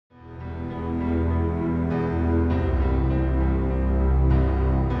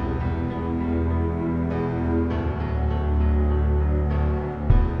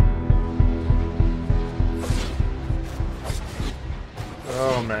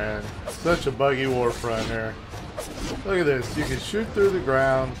Oh man, such a buggy warfront here. Look at this, you can shoot through the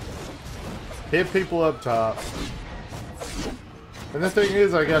ground, hit people up top. And the thing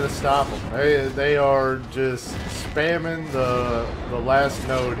is, I gotta stop them. They are just spamming the last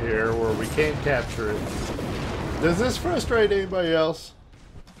node here where we can't capture it. Does this frustrate anybody else?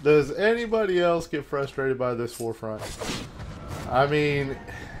 Does anybody else get frustrated by this warfront? I mean,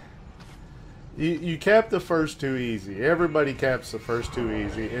 you cap the first two easy. Everybody caps the first two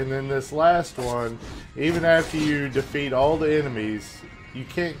easy. And then this last one, even after you defeat all the enemies, you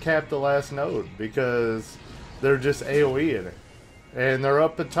can't cap the last node because they're just AoE in it. And they're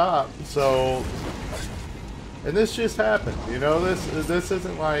up the top, so... And this just happened, you know? This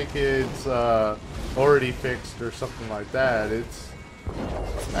isn't like it's already fixed or something like that. It's...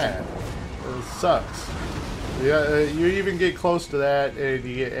 Man, it sucks. Yeah, you even get close to that and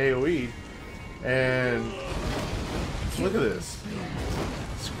you get AoE'd. And... Look at this.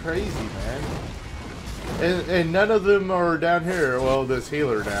 It's crazy, man. And none of them are down here. Well, this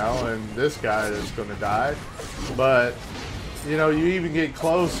healer now, and this guy that's gonna die. But... You know, you even get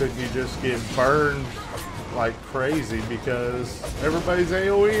close and you just get burned like crazy because everybody's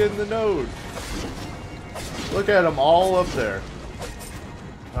AoE in the node. Look at them all up there.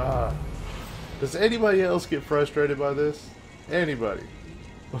 Does anybody else get frustrated by this? Anybody?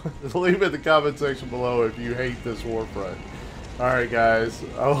 Leave in the comment section below if you hate this warfront. Alright guys,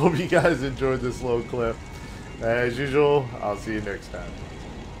 I hope you guys enjoyed this little clip. As usual, I'll see you next time.